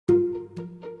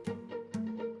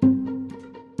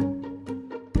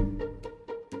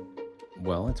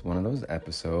Well, it's one of those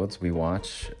episodes. We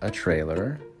watch a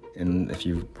trailer, and if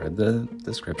you read the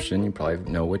description, you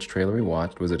probably know which trailer we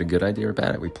watched. Was it a good idea or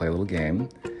bad? We play a little game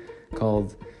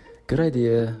called Good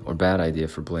Idea or Bad Idea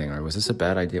for Bling. Or was this a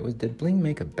bad idea? Did Bling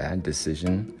make a bad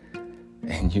decision?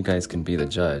 And you guys can be the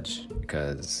judge,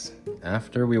 because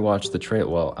after we watch the trailer,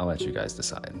 well, I'll let you guys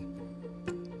decide.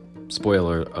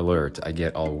 Spoiler alert, I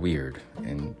get all weird,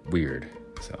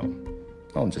 so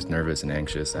I'm just nervous and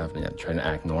anxious after trying to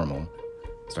act normal.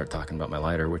 Start talking about my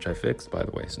lighter, which I fixed, by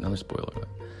the way. It's another spoiler.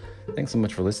 Thanks so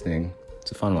much for listening.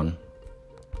 It's a fun one.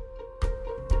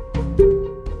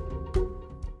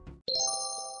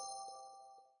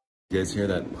 You guys hear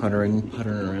that puttering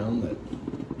around,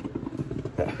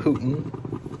 that hooting?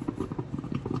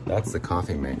 That's the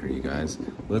coffee maker, you guys.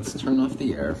 Let's turn off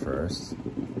the air first.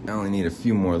 I only need a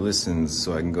few more listens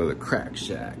so I can go to the crack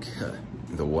shack.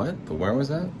 The what? The where was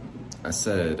that? I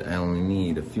said I only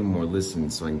need a few more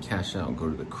listens so I can cash out and go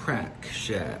to the crack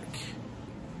shack.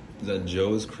 Is that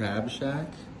Joe's Crab Shack?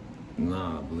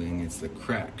 Nah, Bling, it's the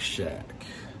crack shack.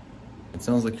 It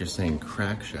sounds like you're saying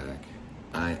crack shack.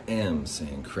 I am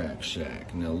saying crack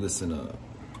shack. Now listen up.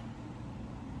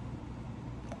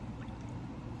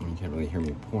 You can't really hear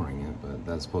me pouring it, but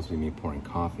that's supposed to be me pouring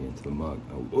coffee into the mug.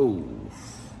 Oh,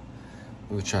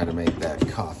 we'll try to make that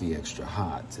coffee extra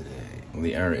hot today. Well,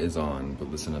 the air is on,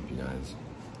 but listen up, you guys.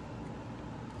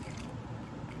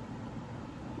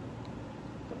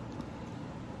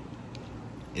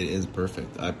 It is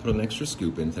perfect. I put an extra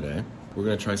scoop in today. We're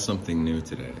gonna try something new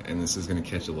today, and this is gonna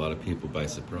catch a lot of people by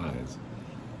surprise.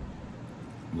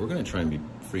 We're gonna try and be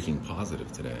freaking positive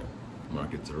today.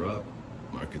 Markets are up,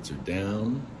 markets are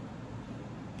down.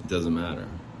 It doesn't matter.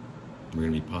 We're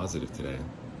gonna be positive today.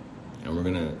 And we're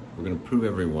gonna prove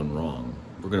everyone wrong.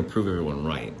 We're gonna prove everyone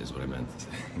right, is what I meant to say.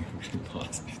 We're gonna be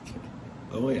positive.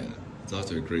 Oh yeah, it's off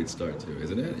to a great start too,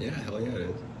 isn't it? Yeah, hell yeah it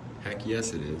is. Heck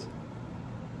yes it is.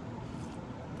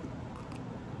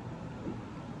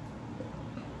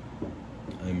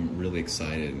 I'm really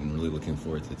excited and really looking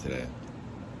forward to today.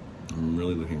 I'm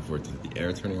really looking forward to the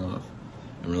air turning off.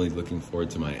 I'm really looking forward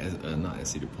to my, not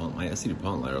SC DuPont, my SC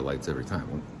DuPont lighter lights every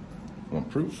time. Want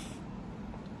proof?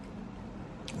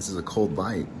 This is a cold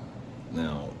bite.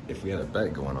 Now, if we had a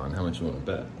bet going on, how much you want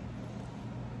to bet?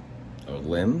 A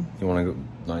limb? You want to go,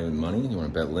 not even money? You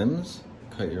want to bet limbs?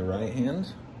 Cut your right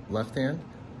hand, left hand.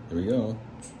 Here we go.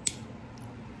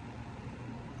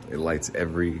 It lights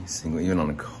every single, even on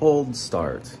a cold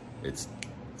start, it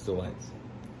still lights.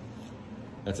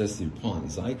 That's SC DuPont.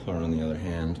 Xikar, on the other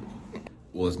hand,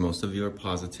 well, as most of you are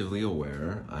positively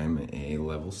aware, I'm a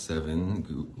level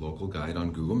 7 local guide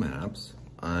on Google Maps.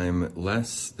 I'm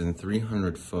less than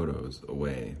 300 photos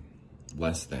away.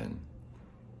 Less than.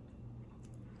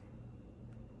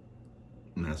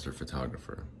 Master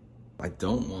photographer. I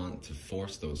don't want to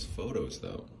force those photos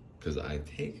though, because I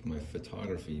take my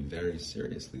photography very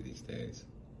seriously these days.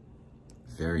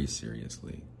 Very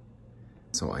seriously.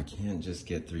 So I can't just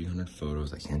get 300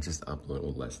 photos. I can't just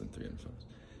upload less than 300 photos.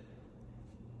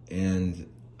 And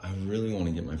I really want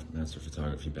to get my master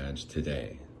photography badge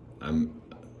today.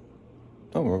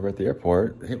 Oh, we're over at the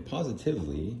airport. Hey,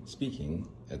 positively speaking,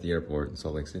 at the airport in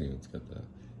Salt Lake City. It's got the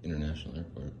international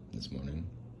airport this morning.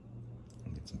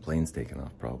 I'll get some planes taken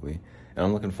off probably. And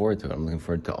I'm looking forward to it. I'm looking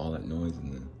forward to all that noise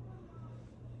and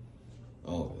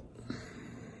all of it.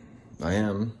 I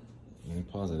am really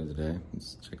positive today.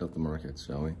 Let's check out the markets,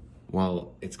 shall we?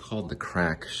 Well, it's called the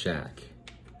Crack Shack.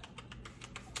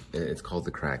 It's called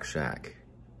the Crack Shack.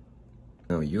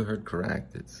 No, you heard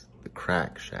correct. It's the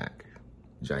Crack Shack.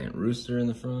 Giant rooster in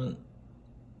the front.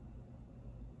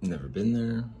 Never been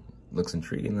there. Looks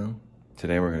intriguing though.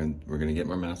 Today we're gonna get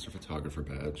my master photographer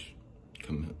badge.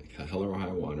 Come hell or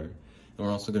high water. And we're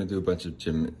also gonna do a bunch of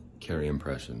Jim Carrey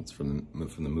impressions from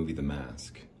the movie The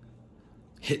Mask.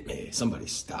 Hit me, somebody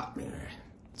stop me.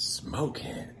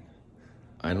 Smoking.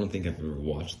 I don't think I've ever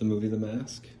watched the movie The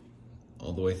Mask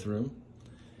all the way through.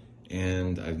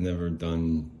 And I've never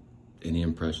done any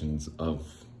impressions of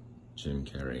Jim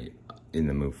Carrey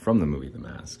from the movie The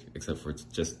Mask, except for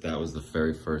that was the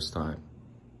very first time.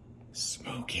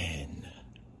 Smoking.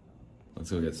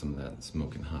 Let's go get some of that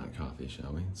smoking hot coffee,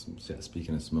 shall we?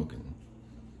 Speaking of smoking.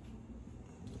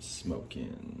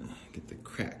 Get the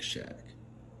Crack Shack.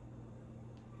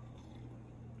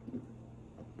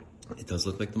 It does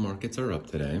look like the markets are up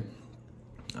today.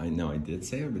 I know I did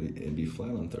say it'd be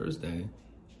flat on Thursday,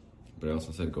 but I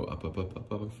also said go up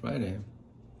on Friday.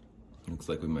 Looks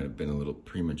like we might have been a little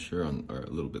premature or a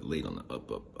little bit late on the up.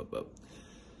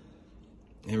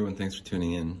 Hey everyone, thanks for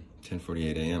tuning in.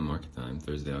 10:48 a.m. market time,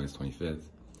 Thursday, August 25th.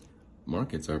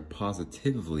 Markets are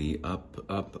positively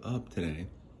up today.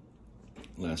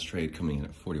 Last trade coming in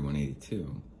at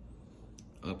 41.82,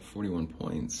 up 41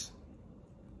 points,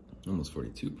 almost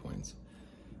 42 points,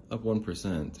 up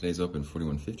 1%. Today's open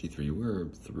 41.53. We're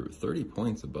 30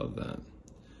 points above that.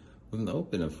 With an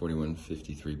open of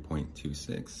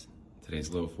 41.53.26. Today's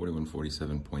low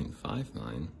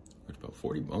 41.47.59. We're about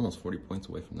almost 40 points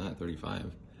away from that.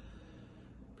 35.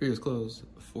 Previous close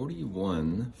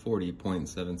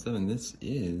 41.40.77. This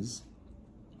is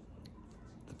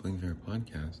the Bling Fair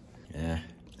podcast. No,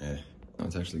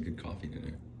 it's actually good coffee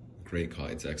today. Great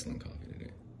coffee. It's excellent coffee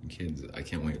today. Kids, I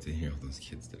can't wait to hear all those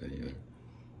kids today either.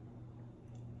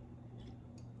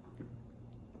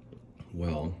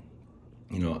 Well,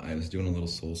 you know, I was doing a little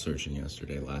soul searching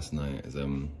last night, as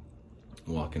I'm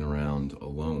walking around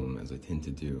alone, as I tend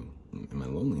to do in my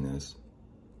loneliness,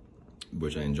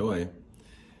 which I enjoy.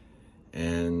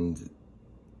 And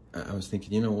I was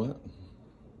thinking, you know what?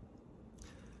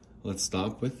 Let's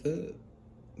stop with the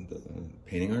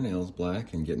painting our nails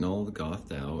black and getting all the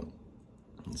gothed out.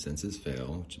 Senses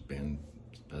Fail, which is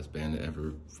best band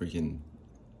ever. Freaking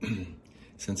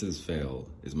Senses Fail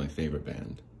is my favorite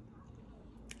band,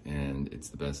 and it's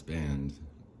the best band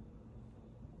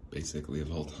basically of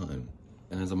all time.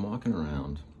 And as I'm walking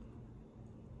around,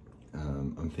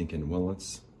 I'm thinking, well,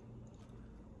 let's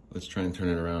try and turn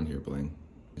it around here, Bling,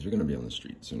 because you're gonna be on the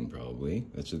street soon, probably.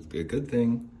 That's just a good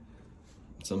thing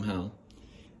somehow.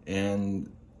 And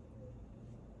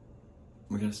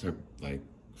we gotta start like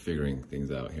figuring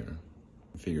things out here,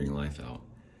 figuring life out.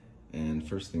 And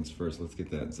first things first, let's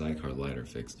get that Xikar lighter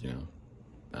fixed, you know?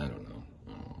 I don't know.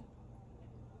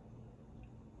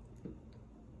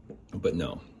 But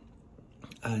no,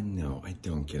 I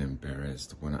don't get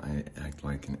embarrassed when I act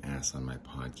like an ass on my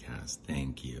podcast.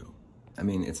 Thank you. I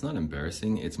mean, it's not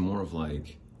embarrassing. It's more of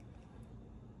like,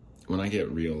 when I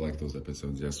get real, like those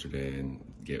episodes yesterday, and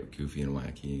get goofy and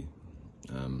wacky,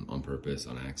 on purpose,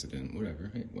 on accident,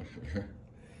 whatever, hey, whatever.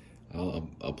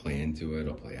 I'll play into it.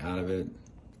 I'll play out of it.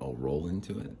 I'll roll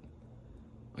into it.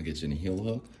 I'll get you in a heel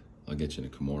hook. I'll get you in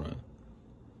a Kimura.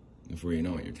 Before you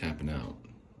know it, you're tapping out.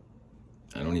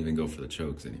 I don't even go for the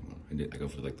chokes anymore. I go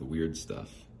for like the weird stuff.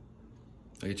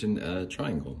 I'll get you in a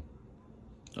triangle.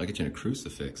 I'll get you in a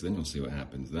crucifix. Then you'll see what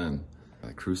happens then.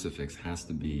 A crucifix has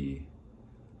to be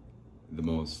the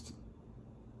most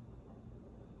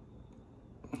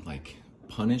like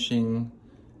punishing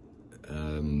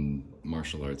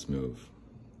martial arts move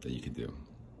that you could do,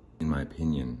 in my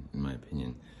opinion.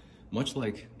 Much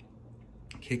like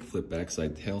kickflip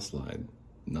backside tail slide,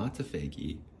 not to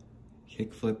fakie,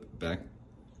 kickflip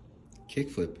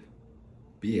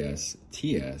BS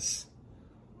TS,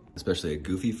 especially a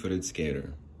goofy footed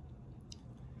skater.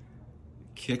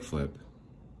 Kickflip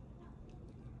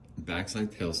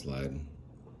backside tail slide,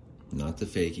 not to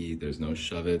fakie. There's no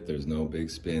shove it, there's no big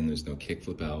spin, there's no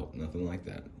kickflip out, nothing like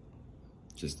that.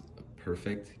 Just a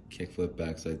perfect kickflip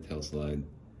backside tail slide.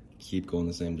 Keep going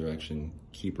the same direction,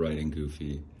 keep riding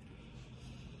goofy.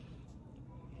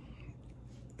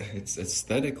 It's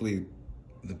aesthetically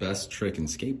the best trick in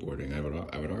skateboarding, I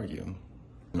would argue.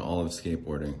 In all of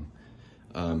skateboarding.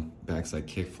 Backside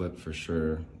kickflip for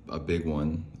sure, a big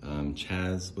one.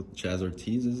 Chaz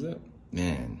Ortiz, is it?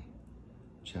 Man,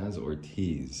 Chaz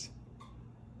Ortiz.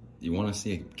 You want to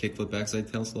see a kickflip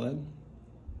backside tail slide?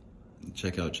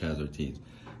 Check out Chaz Ortiz.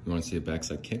 You want to see a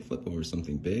backside kickflip over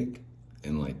something big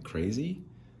and like crazy?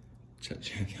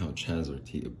 Check out Chaz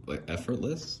Ortiz. Like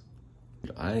effortless.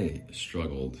 I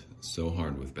struggled so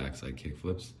hard with backside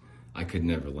kickflips. I could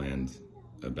never land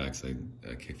a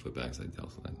kickflip backside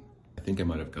tail slide. I think I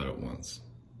might have got it once,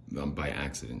 by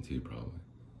accident too, probably.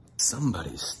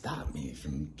 Somebody stop me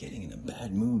from getting in a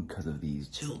bad mood because of these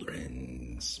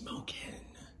children smoking.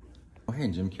 Oh, hey,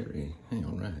 Jim Carrey. Hey,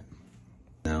 all right.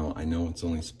 Now, I know it's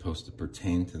only supposed to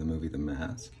pertain to the movie The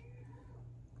Mask,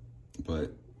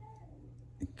 but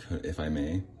if I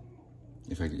may,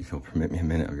 if you'll permit me a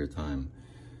minute of your time,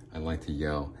 I'd like to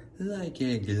yell, like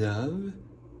a glove.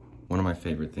 One of my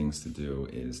favorite things to do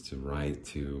is to write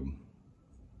to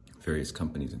various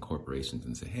companies and corporations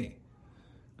and say, hey,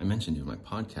 I mentioned you in my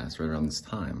podcast right around this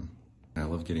time. And I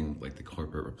love getting like the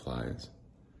corporate replies.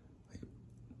 Like,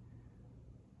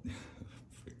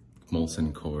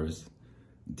 Molson Coors,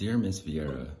 dear Miss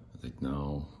Vieira. I was like,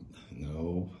 no.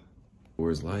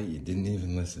 Coors Light, you didn't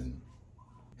even listen.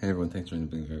 Hey everyone, thanks for joining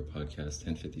the Bling Fair podcast,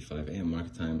 10:55 a.m.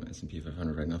 market time, S&P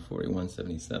 500 right now,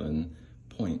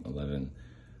 4177.11,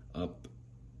 up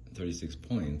 36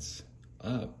 points,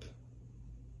 up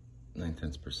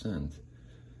 0.9%.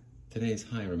 Today's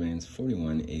high remains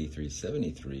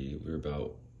 41.8373. We're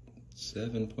about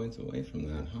 7 points away from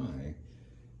that high.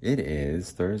 It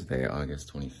is Thursday,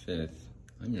 August 25th.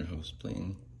 I'm your host,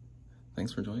 Bling.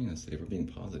 Thanks for joining us today. We're being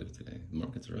positive today. The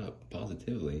markets are up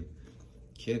positively.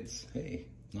 Kids, hey,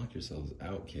 knock yourselves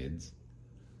out, kids.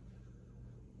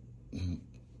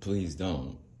 Please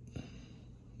don't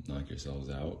knock yourselves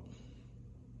out.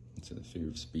 It's a figure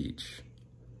of speech.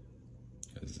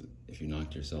 Because if you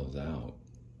knocked yourselves out,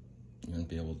 you wouldn't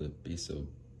be able to be so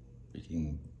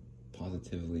freaking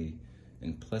positively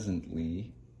and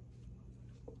pleasantly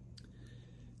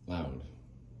loud.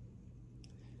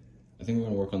 I think we're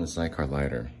going to work on the Xikar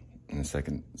lighter in the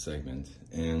second segment,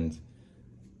 and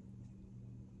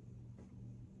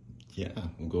yeah,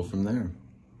 we'll go from there.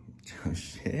 Oh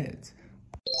shit.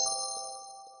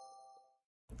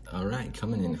 All right,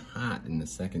 coming in hot in the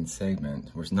second segment.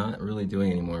 We're not really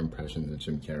doing any more impressions of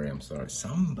Jim Carrey, I'm sorry.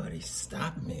 Somebody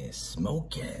stop me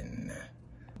smoking.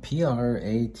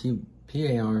 P-A-R-T-Y,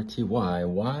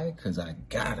 why? Because I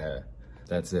gotta.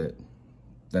 That's it.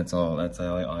 That's all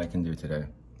I can do today.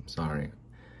 I'm sorry.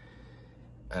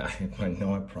 I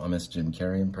know I promised Jim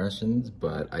Carrey impressions,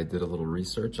 but I did a little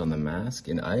research on The Mask,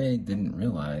 and I didn't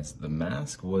realize The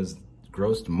Mask was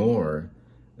grossed more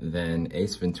than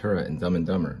Ace Ventura and Dumb and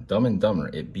Dumber. Dumb and Dumber,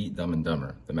 it beat Dumb and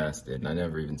Dumber. The Mask did, and I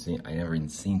never even seen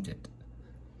it.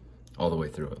 All the way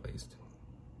through, at least.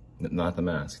 Not The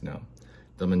Mask, no.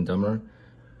 Dumb and Dumber.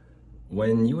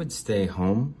 When you would stay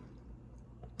home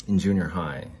in junior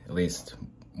high, at least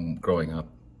growing up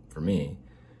for me,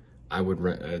 I would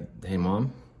rent, hey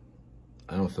mom,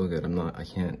 I don't feel good, I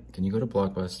can't, can you go to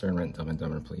Blockbuster and rent Dumb and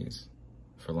Dumber, please?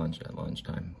 For lunch, at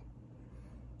lunchtime.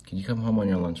 Can you come home on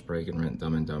your lunch break and rent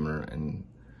Dumb and Dumber? And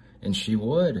she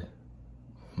would.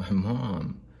 My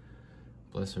mom,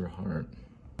 bless her heart.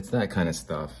 It's that kind of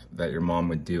stuff that your mom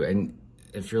would do. And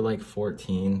if you're like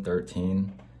 14,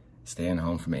 13, staying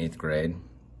home from 8th grade,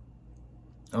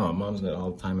 oh, mom's got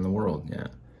all the time in the world, yeah.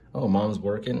 Oh, mom's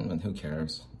working, and who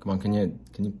cares? Come on, can you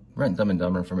rent Dumb and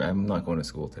Dumber for me? I'm not going to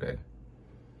school today.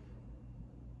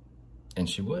 And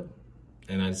she would.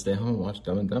 And I'd stay home and watch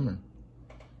Dumb and Dumber.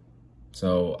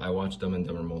 So I watched Dumb and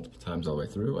Dumber multiple times all the way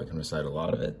through. I can recite a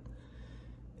lot of it.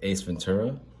 Ace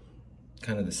Ventura,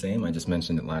 kind of the same. I just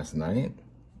mentioned it last night,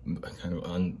 kind of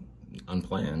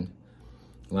unplanned.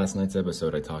 Last night's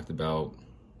episode, I talked about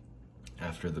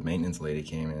after the maintenance lady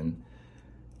came in,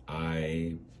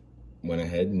 I went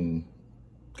ahead and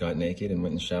got naked and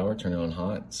went in the shower, turned it on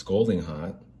hot, scolding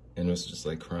hot, and was just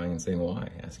like crying and saying why,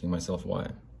 asking myself why.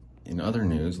 In other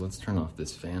news, let's turn off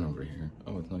this fan over here.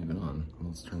 Oh, it's not even on.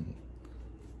 Let's turn,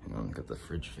 hang on, got the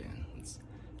fridge fan. It's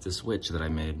a switch that I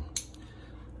made.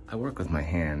 I work with my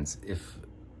hands.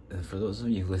 For those of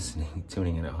you listening,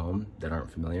 tuning in at home that aren't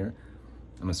familiar,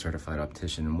 I'm a certified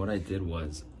optician, and what I did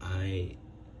was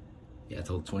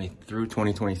through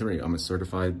 2023, I'm a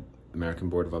certified American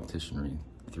Board of Opticianry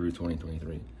through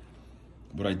 2023.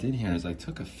 What I did here is I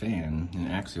took a fan, an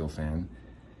axial fan,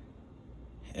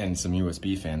 and some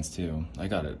USB fans too. I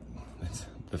got it.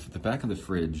 The back of the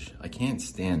fridge, I can't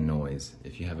stand noise,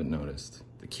 if you haven't noticed.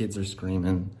 The kids are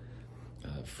screaming,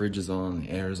 fridge is on, the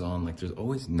air is on, like there's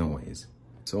always noise.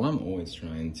 So I'm always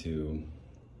trying to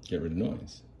get rid of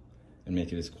noise and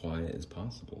make it as quiet as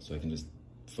possible so I can just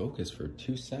focus for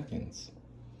 2 seconds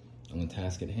on the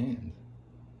task at hand.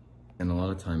 And a lot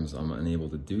of times I'm unable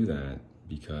to do that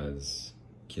because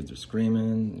kids are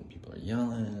screaming, people are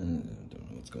yelling, I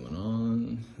don't know what's going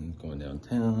on, I'm going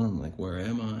downtown, I'm like, where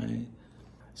am I?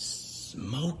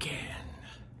 Smoking.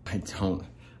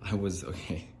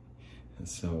 Okay.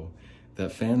 So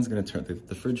that fan's gonna turn,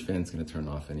 the fridge fan's gonna turn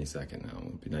off any second now.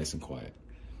 It'll be nice and quiet.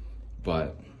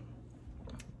 But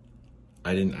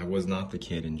I was not the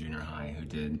kid in junior high who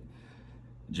did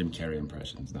Jim Carrey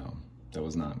impressions, no. That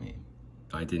was not me.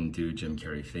 I didn't do Jim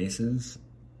Carrey faces.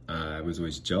 I was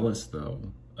always jealous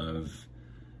though of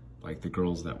like the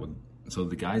girls that would, so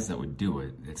the guys that would do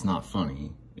it, it's not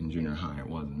funny. In junior high, it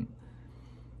wasn't.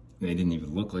 They didn't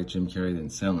even look like Jim Carrey, they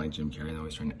didn't sound like Jim Carrey, they were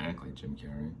always trying to act like Jim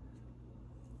Carrey.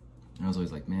 And I was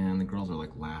always like, man, the girls are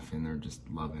like laughing, they're just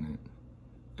loving it.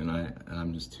 And I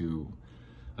was too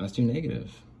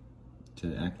negative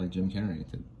to act like Jim Carrey,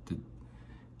 to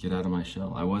get out of my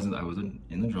shell. I wasn't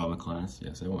in the drama class.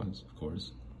 Yes, I was, of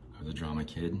course. I was a drama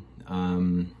kid.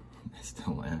 I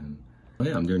still am. But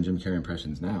yeah, I'm doing Jim Carrey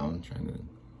impressions now. I'm trying to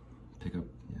pick up,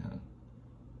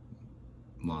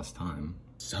 lost time.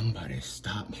 Somebody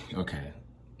stop me. Okay,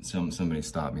 somebody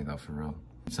stop me though, for real.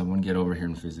 Someone get over here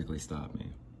and physically stop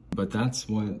me. But that's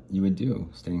what you would do,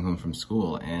 staying home from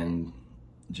school. And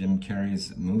Jim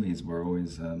Carrey's movies were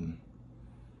always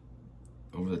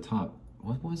over the top.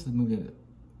 What was the movie?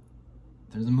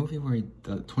 There's a movie where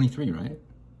 23, right?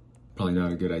 Probably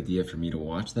not a good idea for me to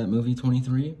watch that movie,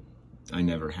 23. I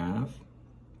never have.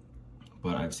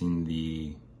 But I've seen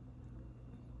the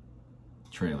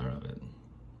trailer of it.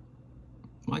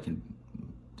 Well, I can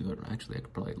do it. Actually, I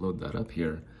could probably load that up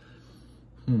here.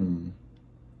 You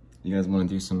guys want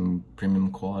to do some premium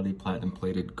quality platinum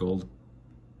plated gold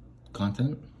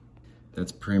content?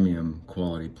 That's premium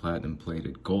quality platinum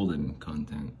plated golden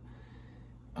content.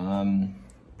 Yeah,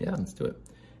 let's do it.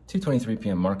 2:23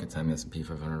 p.m. market time, S&P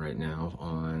 500 right now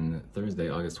on Thursday,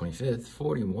 August 25th,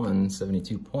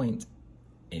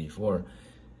 4172.84,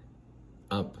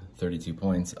 up 32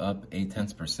 points, up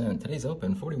 0.8%. Today's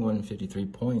open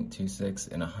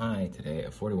 4153.26 and a high today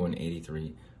of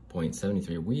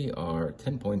 4183.73. We are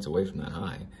 10 points away from that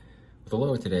high, with a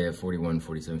low today of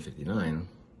 4147.59,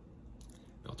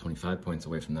 about 25 points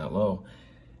away from that low.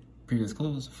 Previous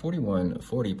close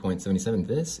 4140.77.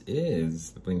 This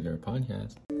is the Bling Vera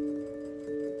podcast.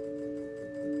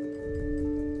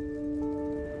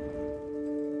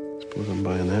 Suppose I'm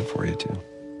buying that for you too.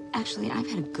 Actually, I've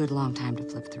had a good long time to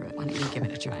flip through it. Why don't you give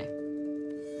it a try?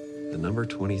 The number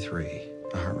 23,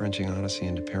 a heart-wrenching odyssey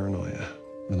into paranoia,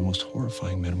 one of the most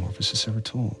horrifying metamorphoses ever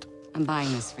told. I'm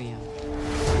buying this for you.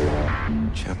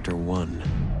 Chapter 1.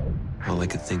 All I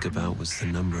could think about was the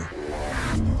number.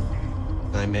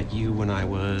 I met you when I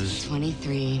was...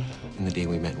 23. And the day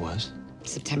we met was?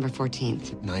 September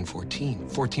 14th. 9/14.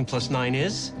 14 plus 9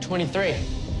 is? 23.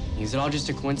 Is it all just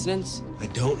a coincidence? I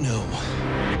don't know.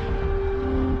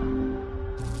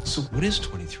 So what is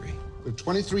 23? There are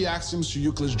 23 axioms to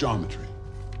Euclid's geometry.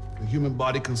 The human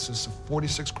body consists of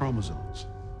 46 chromosomes,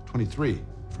 23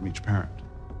 from each parent.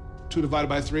 2 divided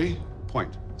by 3,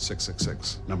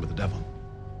 0.666, number of the devil.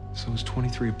 So is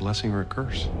 23 a blessing or a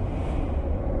curse?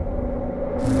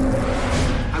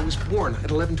 I was born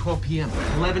at 11:12 p.m.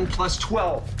 11 plus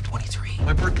 12. 23.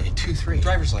 My birthday, 2/3.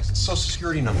 Driver's license, social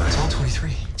security number. It's all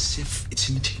 23. As if it's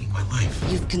imitating my life.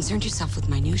 You've concerned yourself with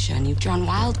minutia, and you've drawn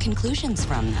wild conclusions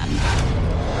from them.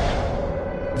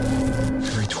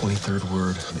 Every 23rd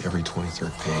word on every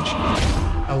 23rd page.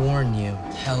 I warn you,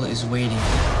 hell is waiting.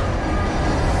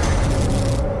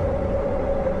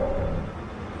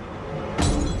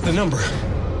 The number.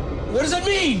 What does that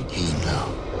mean? You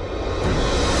know.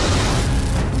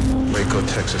 Waco,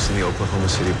 Texas, and the Oklahoma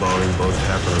City bombing both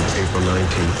happened on April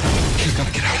 19th. You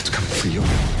gotta get out. It's coming for you.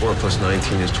 4 plus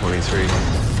 19 is 23.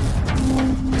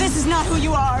 This is not who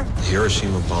you are. The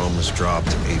Hiroshima bomb was dropped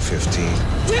at 8:15.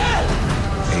 Dad!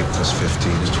 8 plus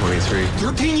 15 is 23.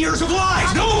 13 years of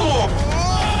lies! No more!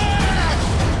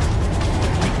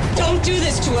 Don't do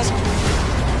this to us.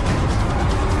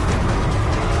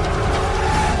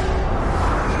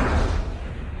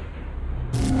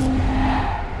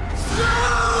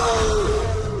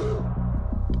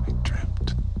 I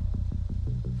dreamt.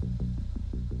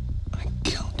 I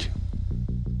killed you.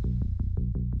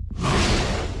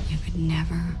 You could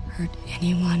never hurt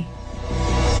anyone.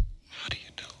 How do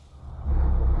you know?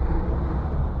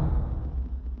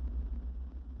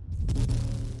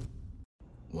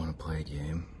 Want to play a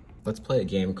game? Let's play a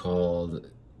game called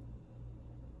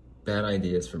Bad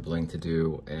Ideas for Bling to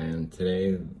Do. And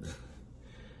today,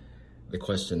 the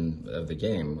question of the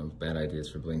game of Bad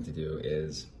Ideas for Bling to Do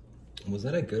is, was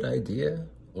that a good idea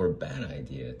or a bad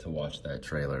idea to watch that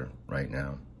trailer right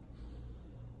now?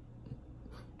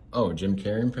 Oh, Jim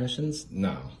Carrey impressions?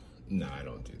 No, I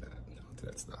don't do that. I don't do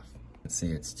that stuff. Let's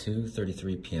see, it's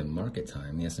 2:33 p.m. market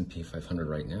time. The S&P 500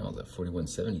 right now is at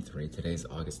 4173. Today's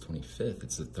August 25th.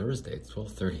 It's a Thursday. It's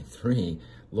 12:33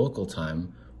 local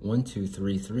time.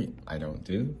 1233. I don't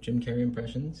do Jim Carrey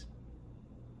impressions.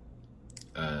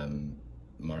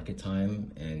 Market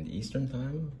time and Eastern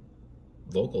time,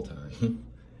 local time.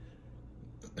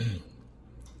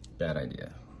 Bad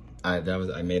idea.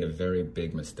 I made a very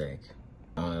big mistake.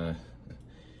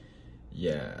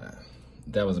 Yeah,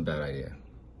 that was a bad idea.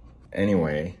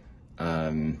 Anyway,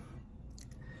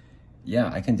 yeah,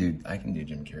 I can do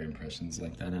Jim Carrey impressions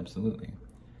like that, absolutely.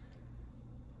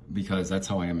 Because that's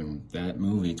how I am in that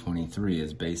movie. 23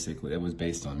 is basically, it was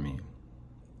based on me.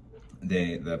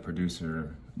 The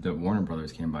producer, the Warner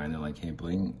Brothers came by and they're like, "Hey,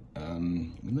 Bling,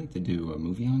 we'd like to do a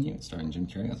movie on you starring Jim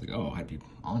Carrey." I was like, "Oh, I'd be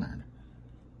honored.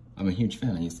 I'm a huge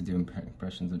fan. I used to do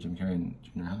impressions of Jim Carrey in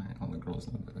junior high. All the girls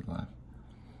would laugh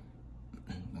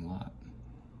a lot."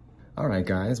 All right,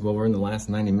 guys. Well, we're in the last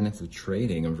 90 minutes of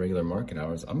trading of regular market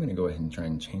hours. I'm going to go ahead and try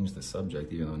and change the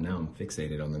subject, even though now I'm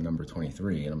fixated on the number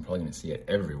 23, and I'm probably going to see it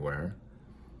everywhere.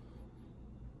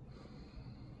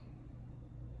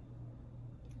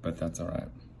 But that's all right.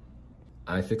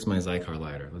 I fixed my Xikar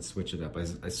lighter. Let's switch it up. I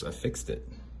fixed it.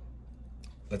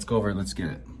 Let's go over it. Let's get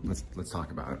it. Let's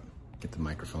talk about it. Get the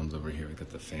microphones over here. We got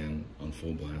the fan on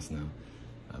full blast now,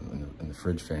 and the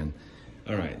fridge fan.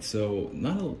 All right. So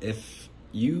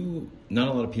not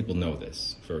a lot of people know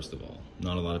this, first of all.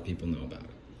 Not a lot of people know about it.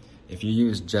 If you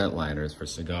use jet lighters for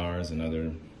cigars and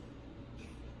other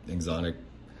exotic,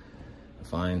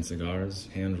 fine cigars,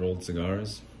 hand-rolled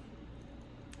cigars,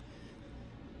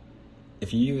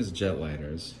 if you use jet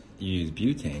lighters, you use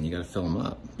butane, you gotta fill them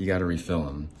up. You gotta refill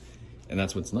them. And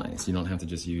that's what's nice. You don't have to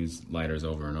just use lighters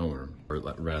over and over. Or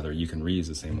rather, you can reuse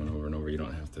the same one over and over. You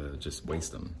don't have to just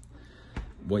waste them.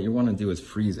 What you wanna do is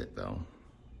freeze it, though.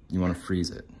 You wanna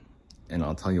freeze it. And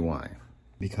I'll tell you why.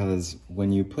 Because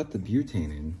when you put the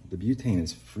butane in, the butane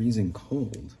is freezing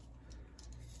cold.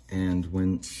 And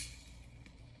when,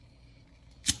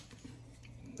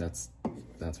 that's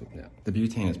what, yeah. The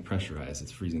butane is pressurized,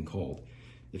 it's freezing cold.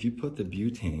 If you put the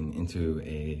butane into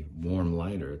a warm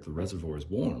lighter, the reservoir is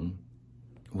warm,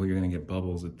 well, you're gonna get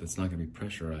bubbles that's not gonna be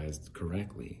pressurized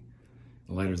correctly.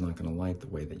 The lighter's not gonna light the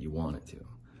way that you want it to.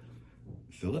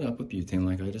 Fill it up with butane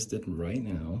like I just did right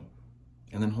now,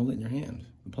 and then hold it in your hand,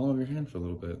 the palm of your hand for a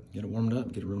little bit. Get it warmed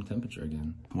up, get it room temperature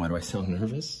again. Why do I sound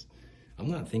nervous? I'm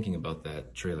not thinking about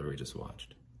that trailer we just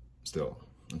watched. Still,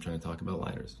 I'm trying to talk about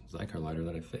lighters. Xikar lighter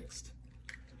that I fixed.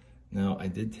 Now, I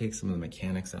did take some of the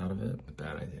mechanics out of it.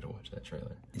 Bad idea to watch that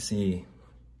trailer. You see,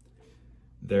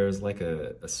 there's like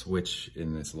a switch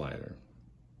in this lighter.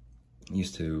 It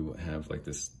used to have like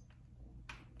this,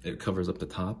 it covers up the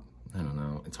top. I don't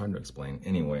know, it's hard to explain.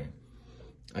 Anyway,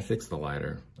 I fixed the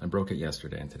lighter. I broke it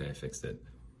yesterday and today I fixed it.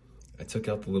 I took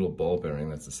out the little ball bearing,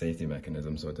 that's the safety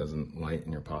mechanism so it doesn't light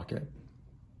in your pocket.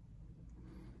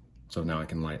 So now I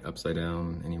can light upside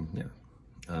down,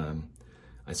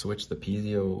 I switched the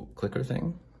piezo clicker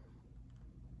thing.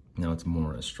 Now it's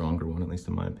a stronger one, at least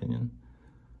in my opinion.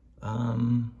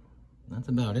 That's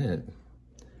about it.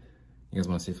 You guys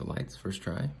wanna see if it lights first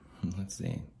try? Let's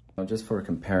see. Now just for a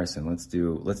comparison, let's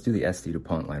do the SD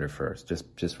DuPont lighter first,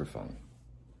 just for fun.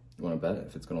 You wanna bet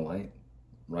if it's gonna light?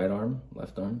 Right arm,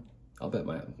 left arm? I'll bet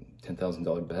my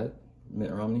 $10,000 bet,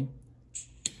 Mitt Romney.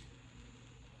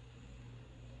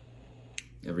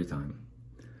 Every time.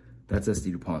 That's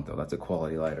SD DuPont though, that's a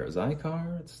quality lighter.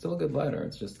 Xikar, it's still a good lighter,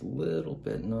 it's just a little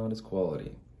bit not as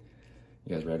quality.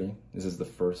 You guys ready? This is the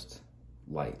first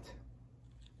light.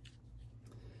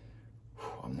 Whew,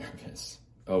 I'm nervous.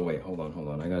 Oh wait, hold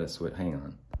on, I gotta switch, hang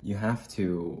on. You have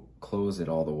to close it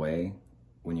all the way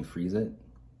when you freeze it,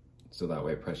 so that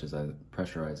way it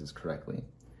pressurizes correctly.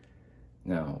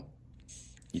 Now,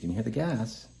 you can hear the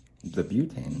gas, the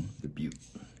butane, the butte.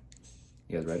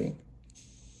 You guys ready?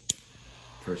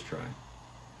 First try.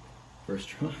 First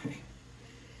try.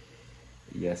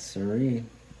 Yes, sirree.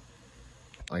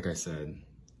 Like I said,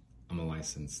 I'm a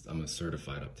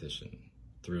certified optician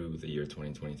through the year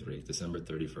 2023, December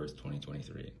 31st,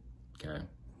 2023, okay?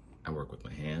 I work with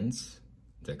my hands,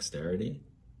 dexterity,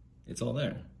 it's all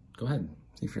there. Go ahead,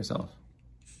 see for yourself.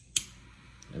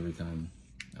 Every time,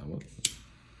 oh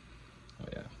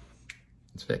yeah,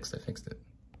 it's fixed, I fixed it.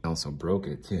 I also broke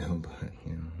it too, but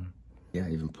you know. Yeah,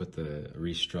 I even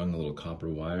restrung the little copper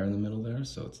wire in the middle there,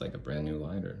 so it's like a brand new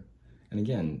lighter. And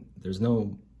again, there's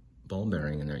no ball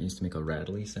bearing in there. It used to make a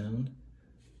rattly sound,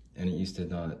 and it used to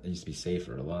be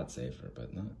safer, a lot safer,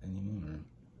 but not anymore.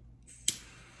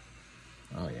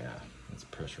 Oh yeah, it's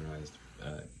pressurized,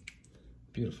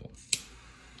 beautiful.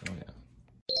 Oh yeah.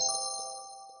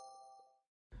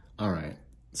 All right,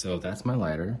 so that's my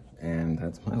lighter, and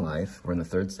that's my life. We're in the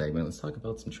third segment. Let's talk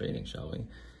about some trading, shall we?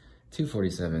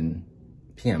 2:47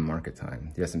 p.m. market time.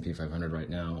 The S&P 500 right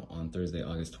now on Thursday,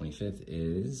 August 25th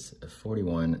is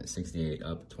 41.68,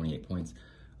 up 28 points,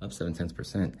 up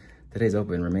 0.7%. Today's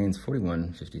open remains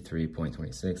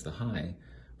 41.53.26. The high,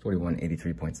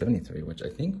 41.83.73, which I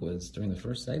think was during the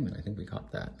first segment. I think we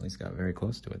caught that, at least got very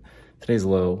close to it. Today's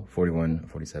low,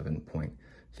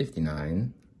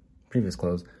 41.47.59. Previous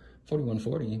close,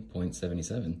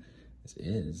 41.40.77. This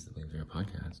is the Believe Vera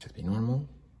podcast. Just be normal,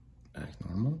 act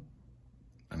normal.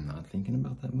 I'm not thinking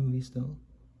about that movie still.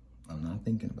 I'm not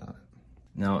thinking about it.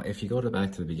 Now, if you go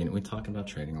back to the beginning, we're talking about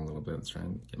trading a little bit. Let's try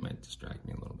and distract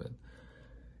me a little bit.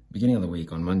 Beginning of the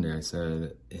week, on Monday, I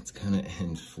said it's gonna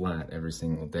end flat every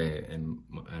single day, and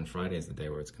Friday is the day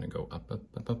where it's gonna go up, up,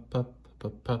 up, up, up,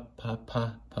 up, up, up,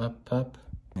 up, up, up.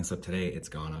 And so today, it's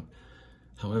gone up.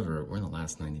 However, we're in the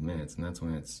last 90 minutes, and that's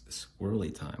when it's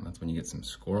squirrely time. That's when you get some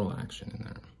squirrel action in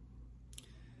there.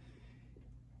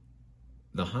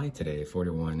 The high today,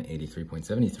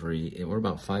 41.83.73, we're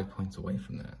about 5 points away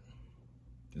from that.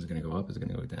 Is it gonna go up? Is it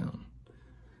gonna go down?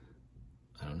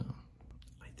 I don't know.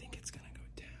 I think it's gonna go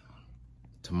down.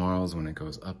 Tomorrow's when it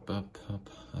goes up, up, up,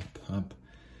 up, up.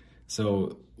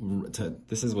 So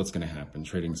this is what's gonna happen,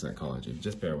 trading psychology.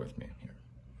 Just bear with me here.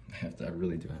 I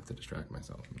really do have to distract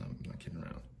myself. I'm not kidding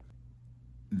around.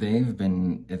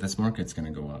 this market's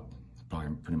going to go up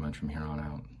probably pretty much from here on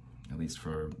out, at least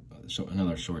for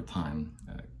another short time,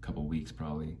 a couple weeks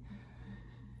probably.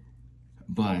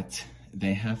 But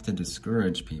they have to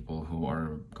discourage people who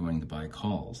are going to buy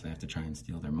calls. They have to try and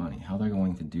steal their money. How they're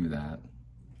going to do that,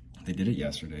 they did it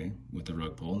yesterday with the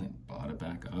rug pull, and they bought it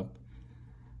back up,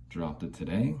 dropped it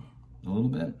today a little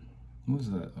bit. What was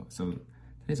the, so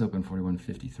today's open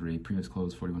 41.53, previous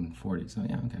close 41.40, so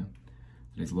yeah, okay.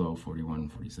 Today's low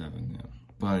 41.47, yeah.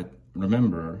 But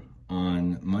remember,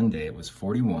 on Monday it was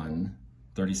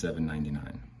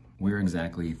 41.37.99. We're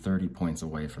exactly 30 points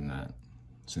away from that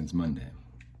since Monday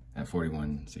at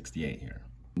 41.68 here.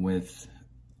 With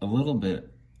a little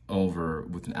bit over,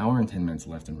 with an hour and 10 minutes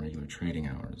left in regular trading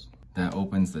hours, that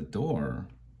opens the door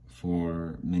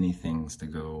for many things to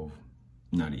go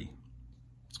nutty,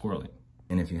 squirrely.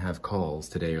 And if you have calls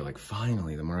today, you're like,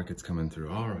 finally, the market's coming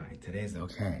through. All right, today's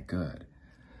okay, good.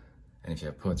 And if you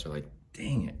have puts, you're like,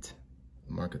 dang it,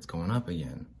 the market's going up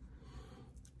again.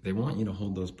 They want you to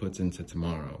hold those puts into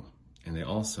tomorrow. And they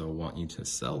also want you to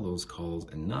sell those calls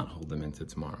and not hold them into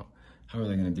tomorrow. How are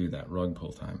they gonna do that? Rug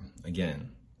pull time,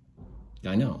 again.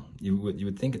 I know, you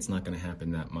would think it's not gonna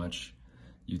happen that much.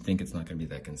 You'd think it's not gonna be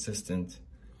that consistent.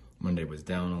 Monday was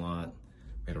down a lot.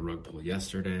 We had a rug pull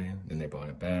yesterday, then they bought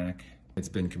it back. It's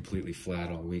been completely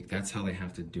flat all week. That's how they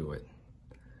have to do it.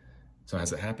 So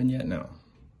has it happened yet? No.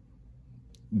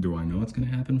 Do I know it's gonna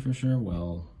happen for sure?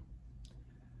 Well,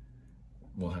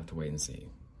 we'll have to wait and see.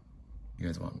 You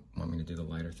guys want me to do the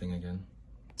lighter thing again?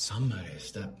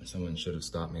 Someone should have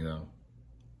stopped me though.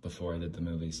 Before I did the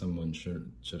movie, someone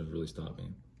should have really stopped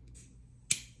me.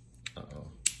 Uh-oh.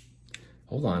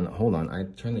 Hold on, I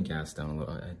turned the gas down a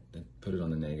little. I put it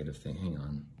on the negative thing, hang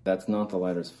on. That's not the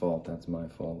lighter's fault, that's my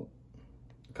fault.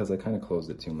 Because I kind of closed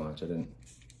it too much, there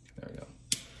we go.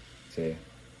 See,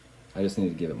 I just need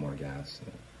to give it more gas.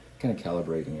 Kind of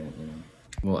calibrating it, you know.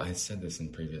 Well, I said this in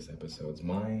previous episodes.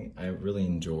 I really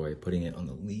enjoy putting it on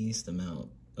the least amount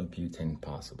of butane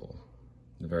possible.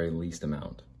 The very least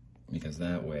amount. Because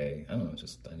that way, I don't know, I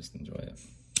just enjoy it.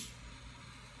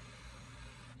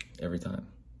 Every time.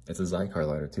 It's a Xikar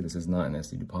lighter too. This is not an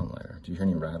SD DuPont lighter. Do you hear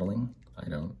any rattling? I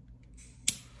don't.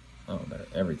 Oh, better.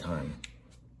 Every time.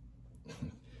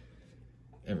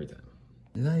 Every time.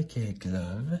 Like a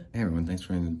glove. Hey everyone, thanks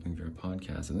for joining for a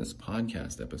podcast. In this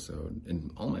podcast episode, in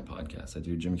all my podcasts, I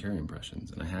do Jim Carrey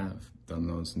impressions, and I have done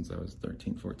those since I was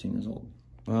 13, 14 years old.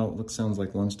 Well, sounds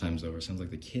like lunchtime's over. Sounds like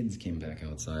the kids came back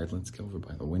outside. Let's go over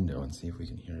by the window and see if we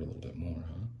can hear a little bit more,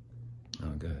 huh?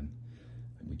 Oh, good.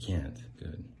 We can't.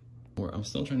 Good. I'm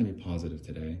still trying to be positive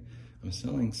today. I'm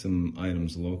selling some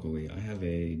items locally. I have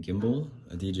a gimbal,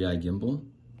 a DJI gimbal,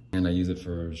 and I use it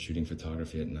for shooting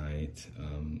photography at night.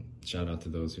 Shout out to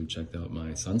those who checked out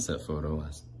my sunset photo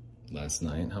last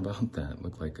night. How about that?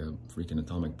 Looked like a freaking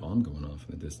atomic bomb going off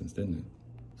in the distance, didn't it?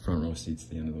 Front row seats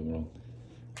to the end of the world.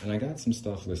 And I got some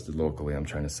stuff listed locally I'm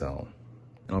trying to sell.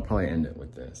 And I'll probably end it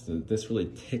with this. This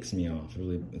really ticks me off.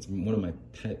 It's one of my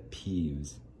pet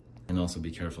peeves. And also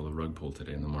be careful of rug pull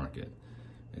today in the market.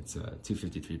 It's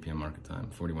 2:53 p.m. market time,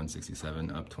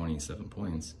 41.67, up 27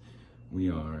 points. We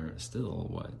are still,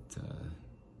 what,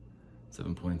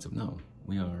 7 points of, no,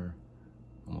 we are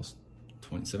almost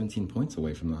 17 points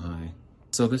away from the high.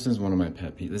 So this is one of my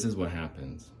pet peeves. This is what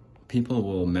happens. People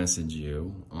will message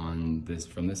you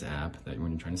from this app that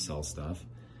when you're trying to sell stuff,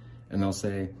 and they'll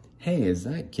say, hey, is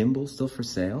that gimbal still for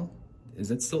sale?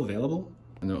 Is it still available?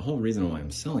 And the whole reason why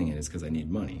I'm selling it is because I need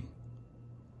money.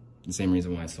 The same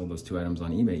reason why I sold those 2 items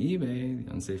on eBay. eBay,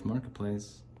 the unsafe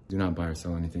marketplace. Do not buy or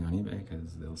sell anything on eBay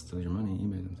because they'll steal your money.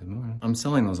 eBay doesn't take more. I'm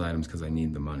selling those items because I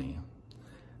need the money.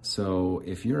 So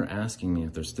if you're asking me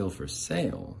if they're still for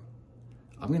sale,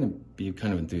 I'm going to be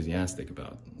kind of enthusiastic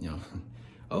about,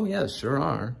 oh yeah, sure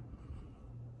are.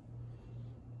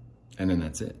 And then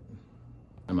that's it.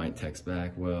 I might text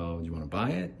back, well, do you want to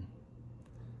buy it?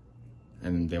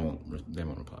 And they won't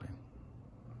reply.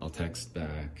 I'll text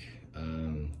back,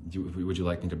 would you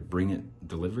like me to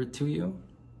deliver it to you?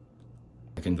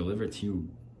 I can deliver it to you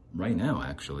right now,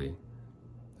 actually,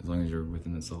 as long as you're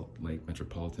within the Salt Lake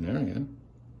metropolitan area.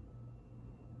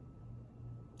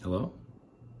 Hello?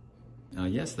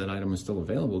 Yes, that item is still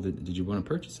available. Did you want to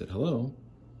purchase it? Hello?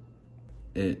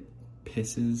 It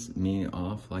pisses me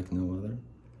off like no other.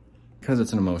 Because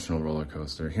it's an emotional roller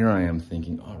coaster. Here I am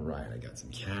thinking, all right, I got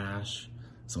some cash.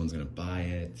 Someone's gonna buy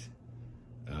it.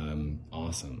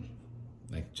 Awesome.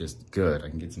 Like, just good. I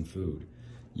can get some food.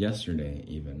 Yesterday,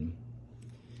 even.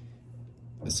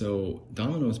 So,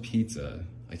 Domino's Pizza,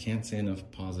 I can't say enough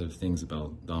positive things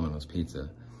about Domino's Pizza.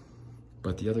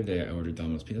 But the other day I ordered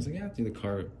Domino's Pizza. I was like, yeah, do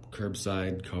the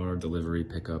curbside, car, delivery,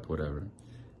 pickup, whatever.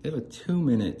 They have a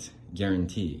 2-minute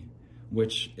guarantee,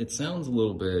 which it sounds a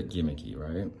little bit gimmicky,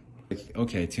 right? Like,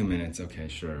 okay, 2 minutes, okay,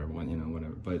 sure,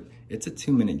 whatever. But it's a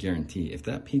 2-minute guarantee. If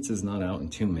that pizza's not out in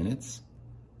 2 minutes,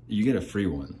 you get a free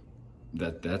one.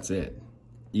 That's it.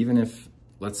 Even if,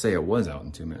 let's say it was out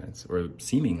in 2 minutes, or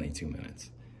seemingly 2 minutes.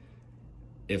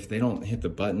 If they don't hit the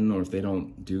button, or if they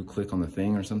don't click on the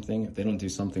thing or something, if they don't do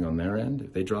something on their end,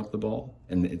 if they drop the ball,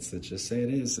 and let's just say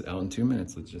it is out in 2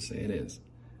 minutes, let's just say it is,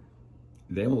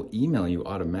 they will email you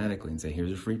automatically and say, here's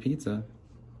your free pizza.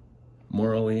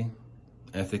 Morally,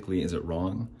 ethically, is it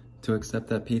wrong to accept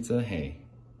that pizza? Hey,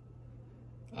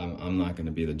 I'm not going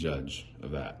to be the judge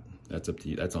of that. That's up to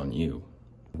you. That's on you.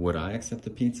 Would I accept the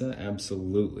pizza?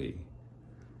 Absolutely.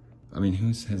 I mean,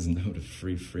 who says no to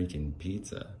free freaking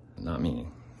pizza? Not me.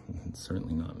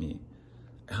 Certainly not me.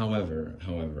 However,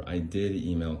 I did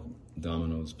email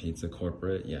Domino's Pizza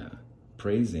Corporate,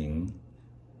 praising.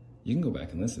 You can go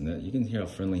back and listen to that. You can hear how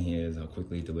friendly he is, how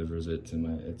quickly he delivers it to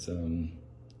my, I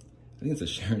think it's a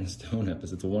Sharon Stone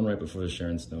episode. It's the one right before the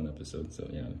Sharon Stone episode, so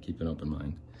yeah, keep an open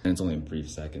mind. And it's only a brief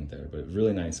second there, but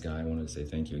really nice guy. I wanted to say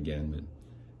thank you again, but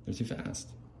they're too fast,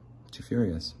 too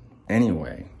furious.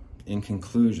 Anyway, in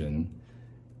conclusion,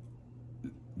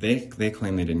 they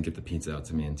claim they didn't get the pizza out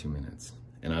to me in 2 minutes.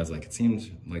 And I was like, it seemed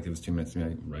like it was 2 minutes to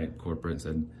me, right? Corporate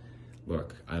said,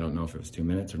 look, I don't know if it was 2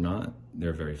 minutes or not.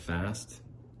 They're very fast.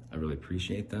 I really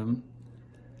appreciate them.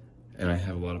 And I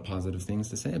have a lot of positive things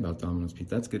to say about Domino's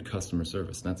Pizza. That's good customer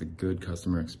service. That's a good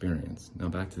customer experience. Now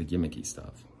back to the gimmicky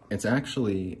stuff. It's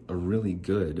actually a really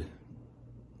good,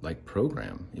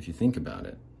 program, if you think about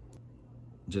it.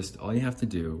 Just all you have to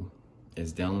do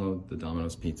is download the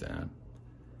Domino's Pizza app,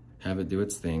 have it do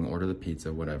its thing, order the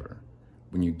pizza, whatever.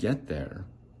 When you get there,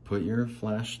 put your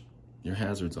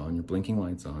hazards on, your blinking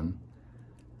lights on,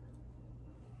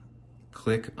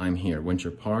 click I'm here. Once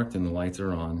you're parked and the lights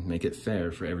are on, make it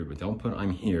fair for everybody. Don't put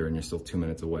I'm here and you're still 2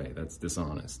 minutes away. That's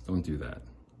dishonest. Don't do that.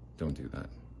 Don't do that.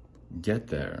 Get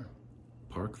there,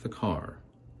 park the car,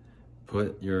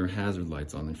 put your hazard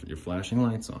lights on, your flashing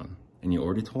lights on, and you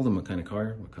already told them what kind of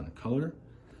car, what kind of color.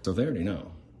 So they already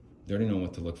know. They already know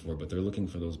what to look for, but they're looking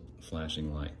for those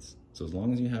flashing lights. So as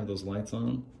long as you have those lights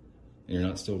on, and you're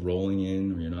not still rolling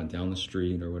in, or you're not down the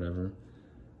street or whatever,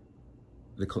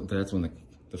 that's when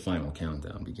the final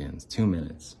countdown begins. 2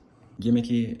 minutes.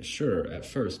 Gimmicky, sure, at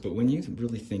first, but when you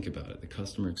really think about it, the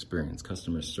customer experience,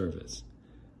 customer service,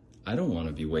 I don't want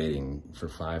to be waiting for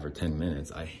 5 or 10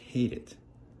 minutes. I hate it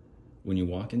when you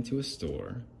walk into a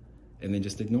store and they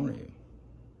just ignore you.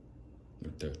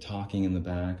 They're talking in the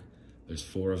back. There's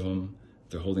 4 of them.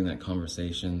 They're holding that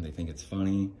conversation. They think it's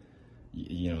funny.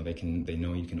 They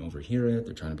know you can overhear it.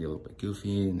 They're trying to be a little bit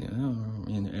goofy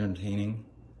and entertaining.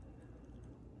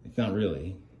 It's not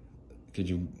really. Could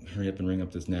you hurry up and ring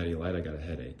up this natty light? I got a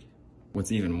headache.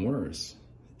 What's even worse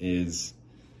is,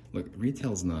 look,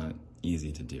 retail's not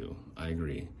easy to do. I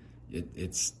agree.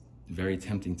 It's very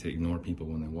tempting to ignore people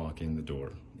when they walk in the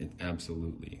door.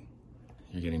 Absolutely.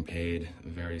 You're getting paid a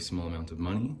very small amount of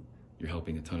money. You're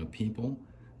helping a ton of people.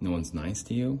 No one's nice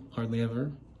to you, hardly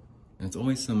ever. And it's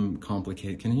always some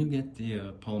complicated, can you get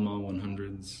the Pall Mall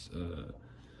 100s,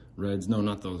 reds? No,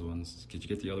 not those ones. Could you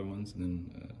get the other ones? And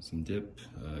then some dip.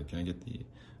 Can I get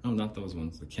not those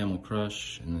ones. The Camel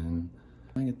Crush. And then,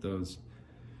 can I get those?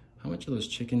 How much are those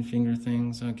chicken finger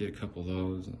things? I'll get a couple of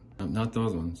those. Not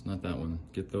those ones, not that one.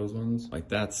 Get those ones.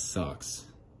 That sucks,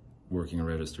 working a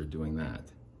register doing that.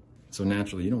 So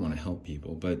naturally, you don't want to help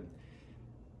people, but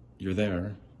you're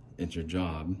there. It's your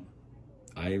job.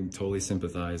 I totally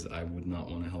sympathize. I would not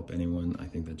want to help anyone. I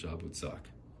think that job would suck.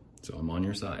 So I'm on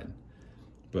your side.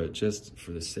 But just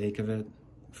for the sake of it,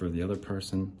 for the other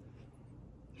person,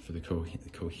 for the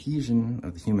cohesion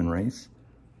of the human race,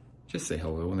 just say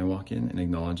hello when they walk in and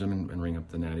acknowledge them and ring up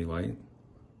the natty light.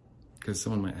 Because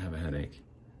someone might have a headache.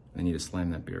 They need to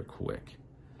slam that beer quick.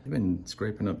 They've been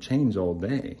scraping up change all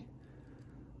day.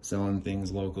 Selling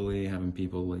things locally, having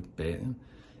people pay.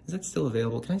 Is that still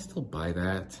available? Can I still buy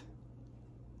that?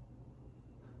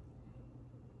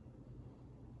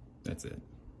 That's it.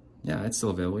 Yeah, it's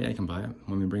still available. Yeah, you can buy it. Want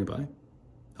me to bring it by?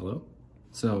 Hello?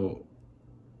 So,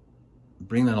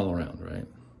 bring that all around, right?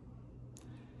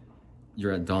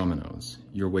 You're at Domino's.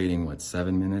 You're waiting,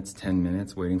 7 minutes, 10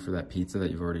 minutes, waiting for that pizza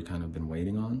that you've already kind of been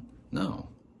waiting on? No.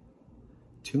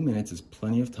 2 minutes is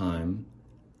plenty of time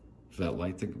for that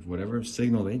light to, whatever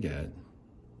signal they get,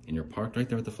 and you're parked right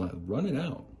there at the flat, run it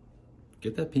out.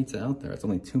 Get that pizza out there. It's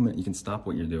only 2 minutes. You can stop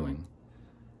what you're doing.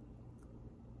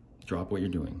 Drop what you're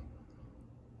doing.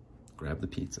 Grab the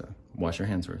pizza. Wash your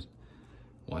hands first.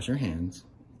 Wash your hands.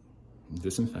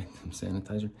 Disinfect them,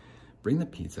 sanitizer. Bring the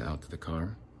pizza out to the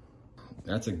car.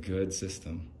 That's a good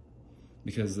system.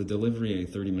 Because the delivery,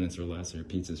 30 minutes or less, or your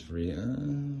pizza's free.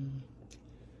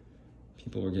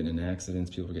 People were getting in accidents.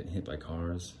 People were getting hit by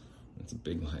cars. That's a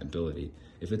big liability.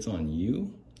 If it's on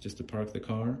you, just to park the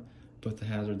car, put the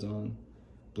hazards on,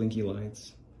 blinky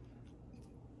lights,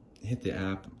 hit the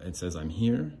app, it says I'm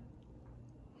here.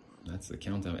 That's the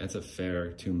countdown. That's a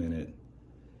fair 2 minute.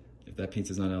 If that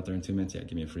pizza's not out there in 2 minutes, yeah,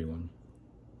 give me a free one.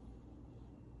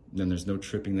 Then there's no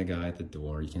tripping the guy at the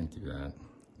door. You can't do that.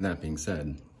 That being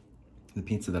said, the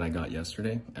pizza that I got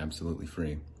yesterday, absolutely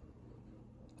free.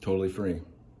 Totally free.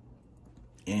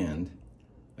 And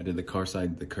I did the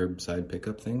curbside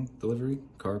pickup thing,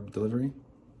 carb delivery,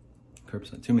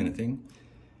 curbside 2 minute thing.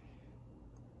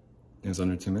 It was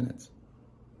under 2 minutes.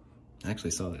 I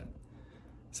actually saw that.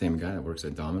 Same guy that works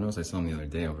at Domino's, I saw him the other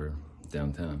day over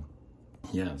downtown.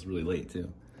 Yeah, it was really late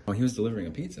too. Oh, he was delivering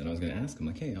a pizza and I was gonna ask him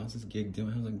like, hey, how's this gig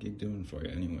doing? How's that gig doing for you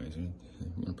anyways? You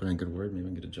wanna put in a good word, maybe I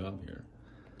can get a job here.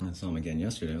 And I saw him again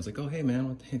yesterday. I was like, oh, hey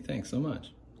man, hey, thanks so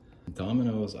much.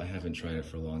 Domino's, I haven't tried it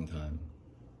for a long time.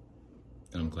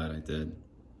 And I'm glad I did.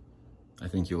 I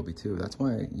think you'll be too. That's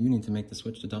why you need to make the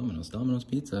switch to Domino's. Domino's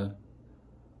Pizza,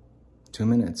 2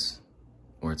 minutes,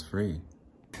 or it's free.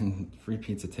 And free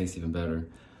pizza tastes even better.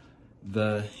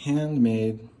 The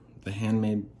handmade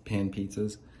pan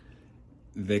pizzas,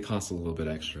 they cost a little bit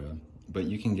extra, but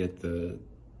you can get the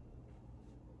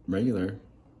regular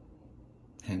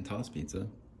hand tossed pizza.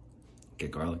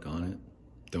 Get garlic on it.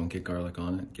 Don't get garlic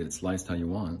on it. Get it sliced how you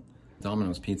want.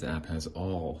 Domino's Pizza app has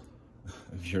all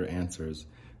of your answers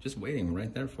just waiting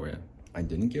right there for you. I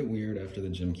didn't get weird after the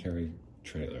Jim Carrey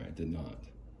trailer. I did not.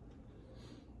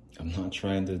 I'm not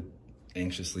trying to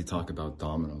anxiously talk about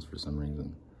Domino's for some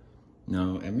reason.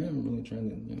 No, I mean, I'm really trying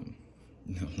to,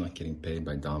 no, I'm not getting paid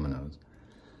by Domino's.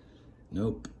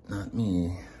 Nope, not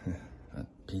me. That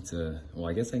pizza, well,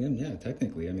 I guess I am, yeah,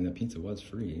 technically. I mean, the pizza was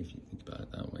free if you think about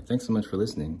it that way. Thanks so much for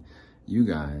listening. You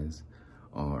guys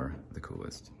are the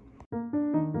coolest.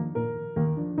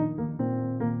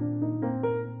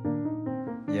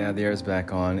 Yeah, the air's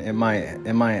back on. It might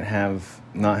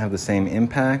not have the same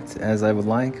impact as I would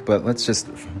like, but let's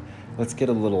get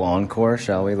a little encore,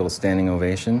 shall we? A little standing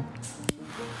ovation.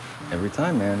 Every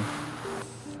time, man.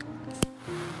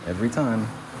 Every time.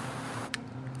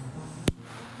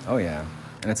 Oh yeah.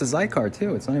 And it's a Xikar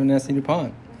too. It's not even an SC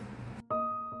DuPont.